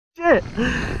it!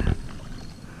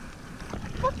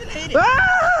 Fucking ate it!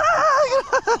 Ah!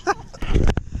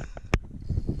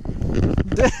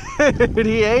 Dude,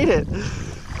 he ate it.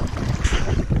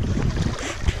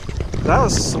 That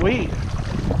was sweet.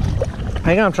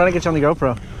 Hang on, I'm trying to get you on the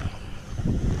GoPro.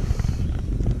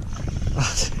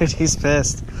 Oh, dude, he's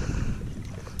pissed.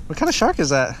 What kind of shark is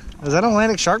that? Is that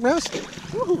Atlantic shark nose?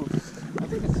 Ooh, I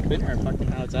think it's a spinner. Fucking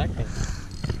how it's acting.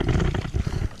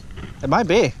 It might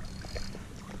be.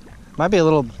 Might be a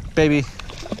little baby.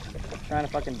 Trying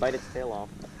to fucking bite its tail off.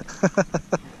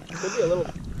 Could be a little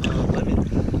lemon.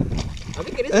 I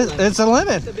think it is a lemon. It's a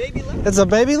lemon. It's a baby lemon. It's a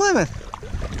baby lemon.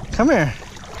 Come here.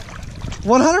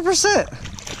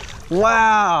 100%.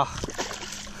 Wow.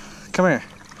 Come here.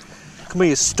 Come here,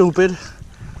 you stupid.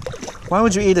 Why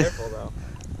would you eat it? Careful,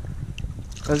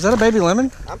 though. Is that a baby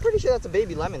lemon? I'm pretty sure that's a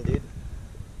baby lemon, dude.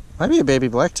 Might be a baby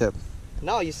black tip.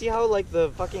 No, you see how like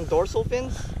the fucking dorsal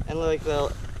fins and like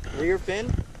the rear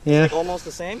fin, Yeah. like almost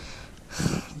the same?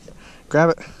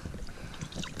 Grab it.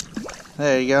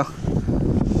 There you go.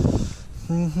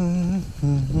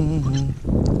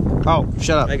 Oh,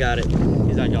 shut up. I got it.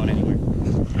 He's not going anywhere.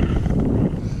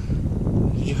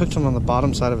 You hooked him on the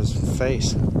bottom side of his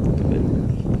face.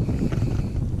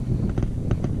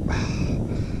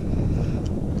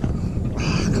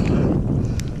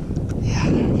 Yeah,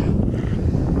 there we go.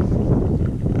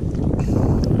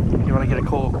 You want to get a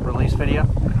cool release video?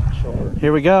 Sure.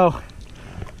 Here we go.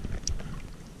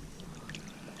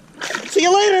 See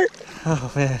you later!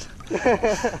 Oh, man.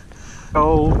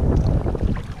 Oh.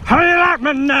 How do you like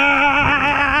me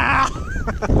now?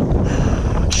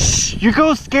 Shh, you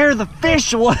go scare the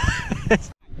fish away.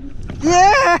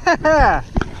 Yeah!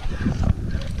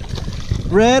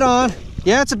 Red on.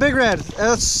 Yeah, it's a big red.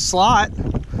 That's slot.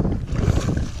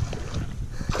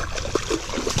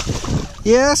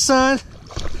 Yeah, son.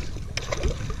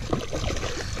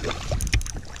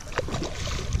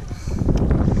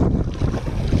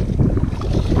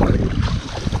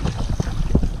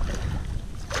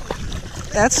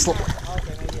 That's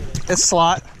it's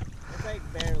slot. It's like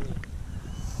barely.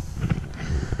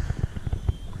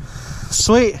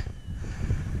 Sweet.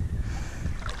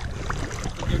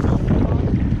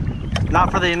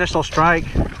 Not for the initial strike.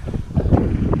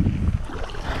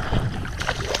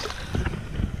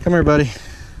 Come here, buddy.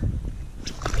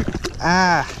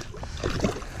 Ah.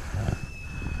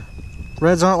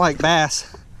 Reds aren't like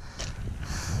bass.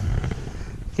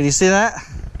 Can you see that?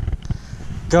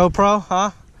 GoPro,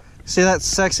 huh? See that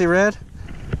sexy red?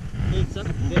 It's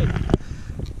something big.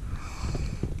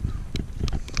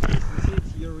 See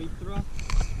its urethra?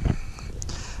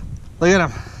 Look at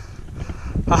him.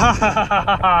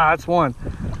 That's one.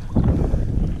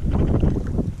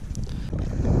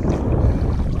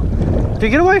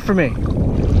 Dude, get away from me.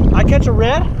 I catch a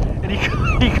red and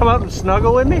you come up and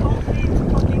snuggle with me?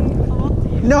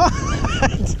 No,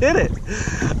 I didn't.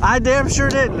 I damn sure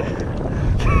didn't.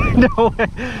 No way.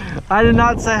 I did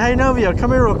not say, hey Novio,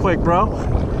 come here real quick, bro.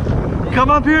 Come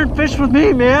up here and fish with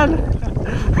me, man.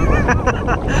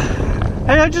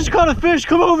 Hey, I just caught a fish.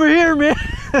 Come over here, man.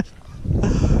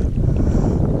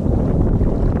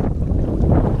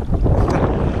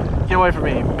 Get away from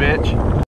me, you bitch.